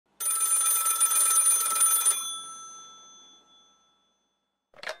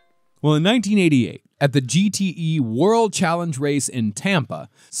Well, in 1988, at the GTE World Challenge race in Tampa,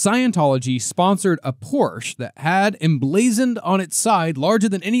 Scientology sponsored a Porsche that had emblazoned on its side, larger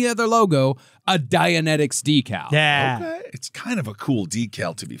than any other logo, a Dianetics decal. Yeah. Okay. It's kind of a cool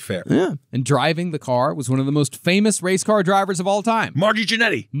decal, to be fair. Yeah. And driving the car was one of the most famous race car drivers of all time, Marty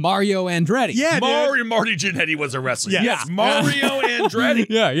Jannetty. Mario Andretti. Yeah, Marty Jannetty was a wrestler. Yeah. Yes, Mario Andretti.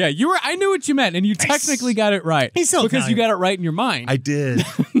 Yeah. I knew what you meant, and you technically got it right. He's so because you Italian. got it right in your mind. I did.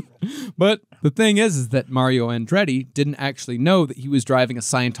 But the thing is that Mario Andretti didn't actually know that he was driving a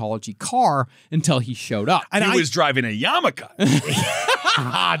Scientology car until he showed up. And he was driving a yarmulke.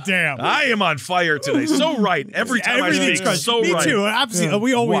 Ah, damn. I am on fire today. So right. Every time I speak, crushed. so Me right. too. Absolutely.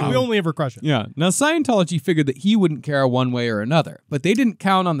 We only ever crush it. Yeah. Now, Scientology figured that he wouldn't care one way or another, but they didn't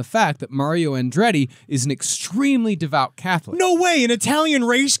count on the fact that Mario Andretti is an extremely devout Catholic. No way. An Italian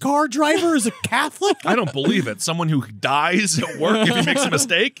race car driver is a Catholic? I don't believe it. Someone who dies at work if he makes a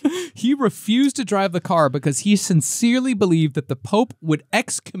mistake? He refused to drive the car because he sincerely believed that the Pope would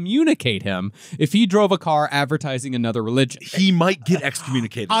excommunicate him if he drove a car advertising another religion. He might get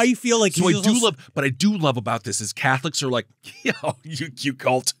excommunicated. I feel like So I do love about this is Catholics are like, yo, you cute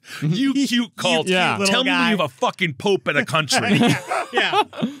cult. You cute cult. Yeah. little Tell me guy. you have a fucking pope in a country. Yeah.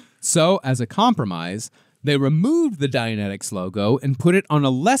 So, as a compromise, they removed the Dianetics logo and put it on a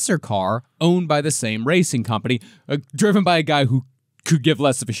lesser car owned by the same racing company, driven by a guy who could give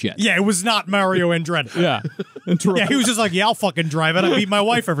less of a shit. Yeah, it was not Mario Andretti. Yeah. Yeah, he was just like, yeah, I'll fucking drive it. I beat my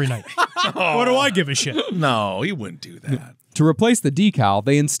wife every night. What do I give a shit? No, he wouldn't do that. To replace the decal,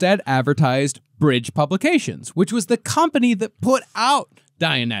 they instead advertised Bridge Publications, which was the company that put out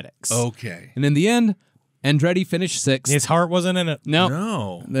Dianetics. Okay. And in the end, Andretti finished sixth. His heart wasn't in it.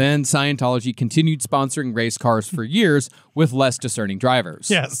 No. Then Scientology continued sponsoring race cars for years with less discerning drivers.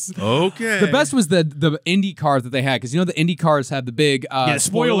 Yes. Okay. The best was the Indy cars that they had, because you know the Indy cars have the big spoilers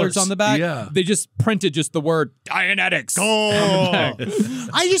spoilers. on the back? Yeah. They just printed just the word Dianetics. Oh.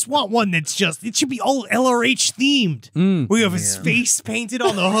 I just want one that's just, it should be all LRH themed. We have his face painted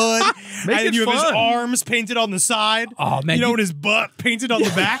on the hood. Make and it you have his fun. arms painted on the side. Oh, man, You know, you- and his butt painted on the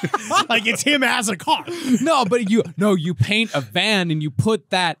back. Like it's him as a car. No, but you paint a van and you put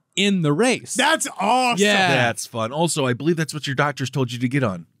that in the race. That's awesome. Yeah. That's fun. Also, I believe that's what your doctors told you to get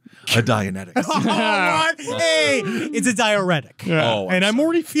on. A Dianetics. Oh, what? Hey, it's a diuretic. Oh, and I'm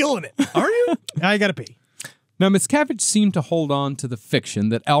already feeling it. Are you? I gotta pee. Now, Miscavige seemed to hold on to the fiction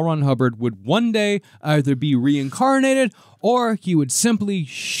that L. Ron Hubbard would one day either be reincarnated or he would simply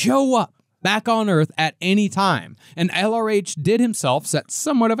show up back on Earth at any time. And LRH did himself set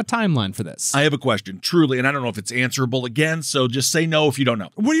somewhat of a timeline for this. I have a question, truly, and I don't know if it's answerable again, so just say no if you don't know.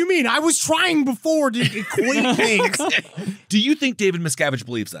 What do you mean? I was trying before to equate things. Do you think David Miscavige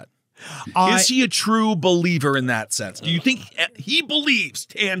believes that? I- Is he a true believer in that sense? Do you think he believes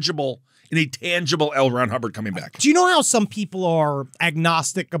in a tangible L. Ron Hubbard coming back? Do you know how some people are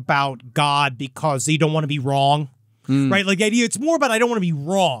agnostic about God because they don't want to be wrong? Right, like the idea. It's more about I don't want to be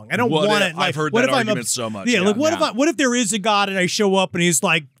wrong. I don't What want if- it. Like, I've heard what that if I'm argument so much. Yeah, Yeah. like what if there is a God and I show up and he's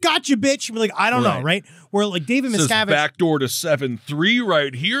like, "Gotcha, bitch." And be like, I don't know, right? Where like David Says Miscavige. back door to 7-3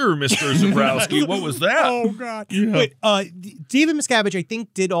 right here, Mr. Zabrowski. What was that? Oh God! But David Miscavige, I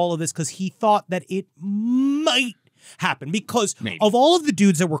think, did all of this because he thought that it might happen because of all of the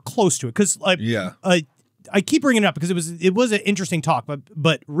dudes that were close to it. Because I keep bringing it up because it was an interesting talk,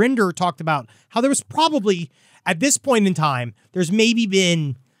 but Rinder talked about how there was probably at this point in time there's maybe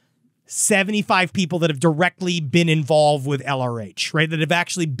been 75 people that have directly been involved with LRH, right? That have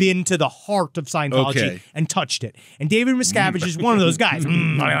actually been to the heart of Scientology and touched it. And David Miscavige is one of those guys.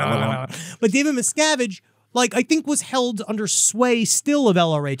 But David Miscavige, like, I think was held under sway still of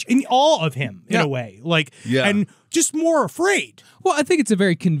LRH, in awe of him, in a way. Like, and just more afraid. Well, I think it's a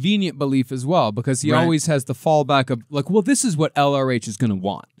very convenient belief as well, because he always has the fallback of, like, well, this is what LRH is going to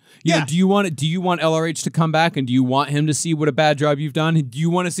want. You know, do you want LRH to come back, and do you want him to see what a bad job you've done? Do you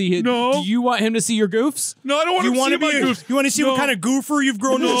want to see his, No. Do you want him to see your goofs? No, I don't want to see my goofs. You want to see what kind of goofer you've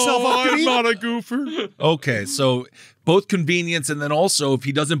grown yourself up to be? I'm not a goofer. Okay, so both convenience and then also if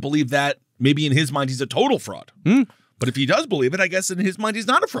he doesn't believe that, maybe in his mind he's a total fraud. But if he does believe it, I guess in his mind he's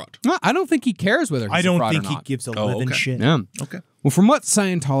not a fraud. No, I don't think he cares whether he's I don't a fraud think or he not. gives a living shit. Yeah. Okay. Well, from what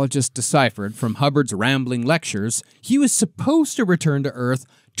Scientologists deciphered from Hubbard's rambling lectures, he was supposed to return to Earth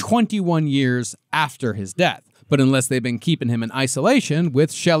 21 years after his death. But unless they've been keeping him in isolation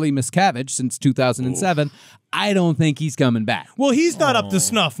with Shelley Miscavige since 2007, I don't think he's coming back. Well, he's not up to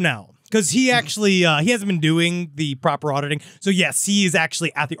snuff now. because he actually he hasn't been doing the proper auditing. So yes, he is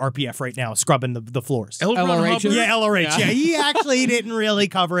actually at the RPF right now, scrubbing the floors. LRH? Yeah, LRH. Yeah, he actually didn't really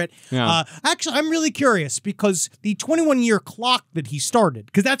cover it. Yeah. Actually, I'm really curious because the 21-year clock that he started,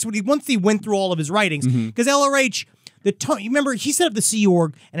 because that's what once he went through all of his writings, because LRH. You remember he set up the Sea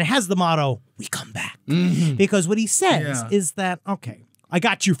Org, and it has the motto, we come back. Because what he says is that, okay, I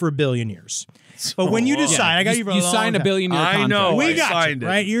got you for 1 billion years. But when you decide, I got you for a long sign a time. 1 billion year contract. I know. We I got signed you, it.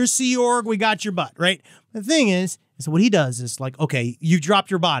 right? You're Sea Org, we got your butt, right? The thing is what he does is like, okay, you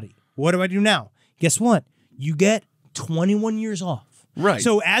dropped your body. What do I do now? Guess what? You get 21 years off. Right.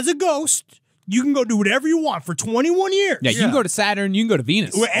 So as a ghost, you can go do whatever you want for 21 years. Yeah, you can go to Saturn, you can go to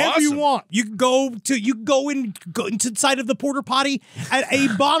Venus. Wherever you want. You can go into the side of the porta potty at a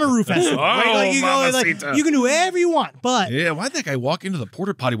Bonnaroo festival. right? Like mamacita. you can do whatever you want. But Yeah, why'd that guy walk into the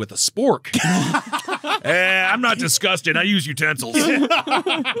porta potty with a spork? I'm not disgusted. I use utensils.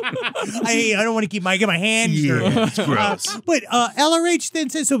 I don't want to get my hand dirty. Yeah, it's gross. But LRH then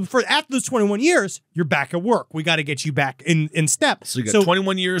says, so for after those 21 years, you're back at work. We got to get you back in step. So you got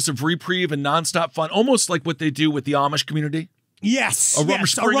 21 years of reprieve and nonstop fun, almost like what they do with the Amish community. Yes, A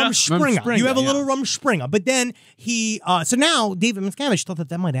Rumspringa. You have a yeah. little Rumspringa. But then so now David Miscavige thought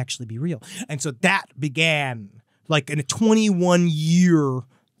that might actually be real. And so that began like in a 21-year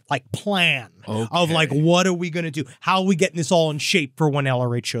like plan of like, what are we going to do? How are we getting this all in shape for when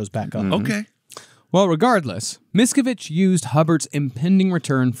LRH shows back up? Okay. Well, regardless, Miscavige used Hubbard's impending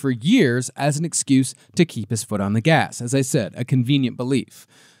return for years as an excuse to keep his foot on the gas. As I said, a convenient belief.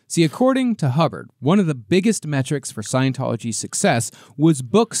 See, according to Hubbard, one of the biggest metrics for Scientology's success was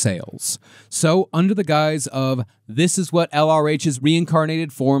book sales. So, under the guise of this is what LRH's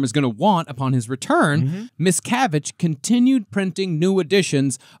reincarnated form is going to want upon his return, Miscavige continued printing new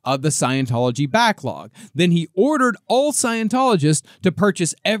editions of the Scientology backlog. Then he ordered all Scientologists to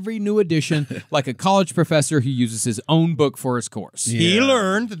purchase every new edition like a college professor who uses his own book for his course. He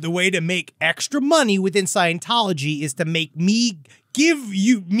learned that the way to make extra money within Scientology is to make me give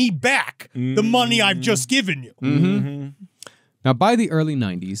me back the money I've just given you. Now, by the early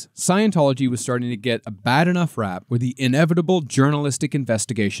 90s, Scientology was starting to get a bad enough rap where the inevitable journalistic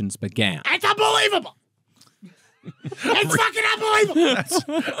investigations began. It's unbelievable. It's fucking unbelievable.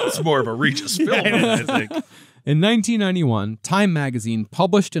 That's more of a Regis Philbin, I think. In 1991, Time magazine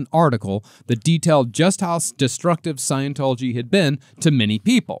published an article that detailed just how destructive Scientology had been to many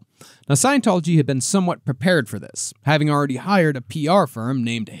people. Now, Scientology had been somewhat prepared for this, having already hired a PR firm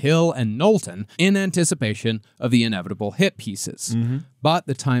named Hill and Knowlton in anticipation of the inevitable hit pieces. But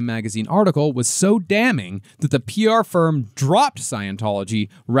the Time magazine article was so damning that the PR firm dropped Scientology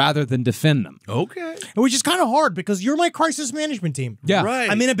rather than defend them. Okay. Which is kind of hard because you're my crisis management team. Yeah.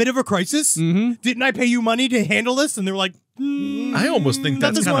 Right. I'm in a bit of a crisis. Didn't I pay you money to handle this? And they were like, I almost think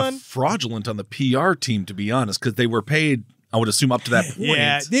not that's this kind one. of fraudulent on the PR team, to be honest, because they were paid, I would assume, up to that point.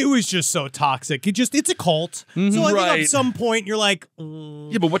 yeah, it was just so toxic. It's a cult. So I think Right. at some point you're like,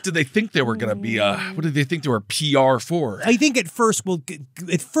 Yeah, but what did they think they were going to be? What did they think they were PR for? I think at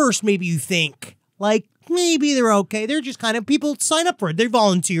first maybe you think like maybe they're okay. They're just kind of people sign up for it. They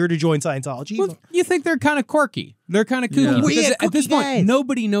volunteer to join Scientology. Well, you think they're kind of quirky. They're kind of kooky. Yeah. Because Well, yeah, at this kooky point, guys.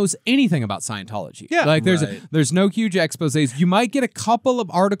 nobody knows anything about Scientology. Yeah. Like Right. there's no huge exposés. You might get a couple of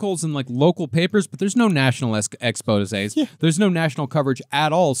articles in like local papers, but there's no national exposés. Yeah. There's no national coverage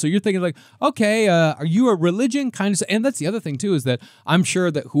at all. So you're thinking like, okay, are you a religion? Kind of. And that's the other thing too, is that I'm sure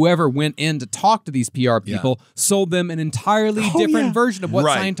that whoever went in to talk to these PR people sold them an entirely different version of what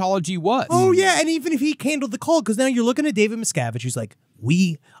Right. Scientology was. Oh, yeah. And even if he handled the call, because now you're looking at David Miscavige, who's like,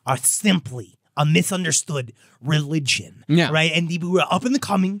 we are simply a misunderstood religion. Yeah. Right? And we're up in the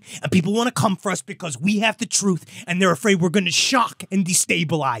coming, and people want to come for us because we have the truth, and they're afraid we're going to shock and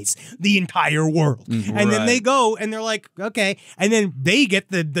destabilize the entire world. And then they go, and they're like, okay. And then they get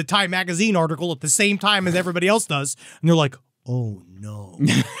the Time magazine article at the same time as everybody else does. And they're like, oh, no.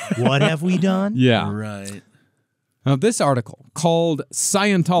 What have we done? Yeah. Right. Now, this article, called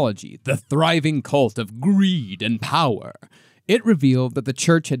Scientology, the Thriving Cult of Greed and Power, it revealed that the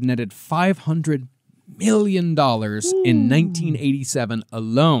church had netted $500 million in 1987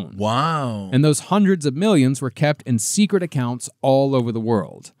 alone. Wow. And those hundreds of millions were kept in secret accounts all over the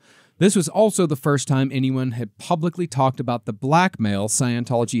world. This was also the first time anyone had publicly talked about the blackmail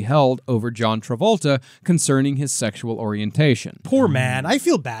Scientology held over John Travolta concerning his sexual orientation. Poor man. I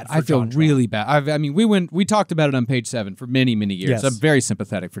feel bad for I feel John Travolta. really bad. I mean, we talked about it on page 7 for many, many years. Yes. I'm very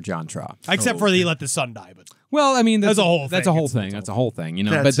sympathetic for John Travolta. Except for he let the son die. But Well, I mean, That's a whole That's thing. a whole thing. That's a whole thing. You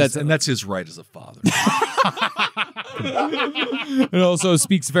know, That's but that's his right as a father. it also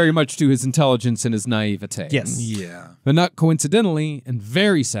speaks very much to his intelligence and his naivete. Yes. Yeah. But not coincidentally, and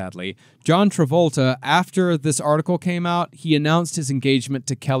very sadly, John Travolta, after this article came out, he announced his engagement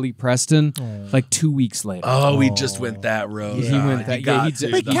to Kelly Preston like 2 weeks later. Oh, he just went that road. He went that. Yeah, he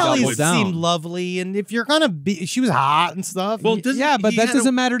did. But He Kelly doubled down. seemed lovely, and if you're gonna be, she was hot and stuff. Well, Yeah, but that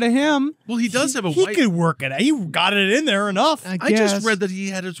doesn't matter to him. Well, he does have a he wife. could work it. He got it in there enough. I just read that he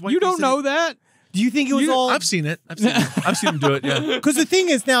had his wife. You he don't said know that. Do you think it was all? I've seen it. I've seen him do it. Yeah. Because the thing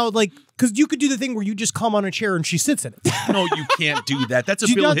is now, like, because you could do the thing where you just come on a chair and she sits in it. No, you can't do that. That's a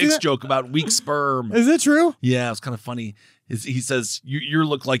Did you Bill not do Hicks that? joke about weak sperm. Is that true? Yeah, it's kind of funny. He says you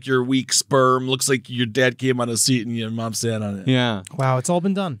look like your weak sperm. Looks like your dad came on a seat and your mom sat on it. Yeah. Wow, it's all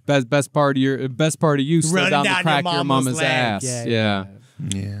been done. Best part of you slid Running down the down crack your your mama's mama's leg. ass. Yeah.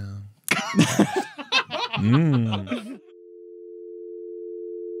 Yeah.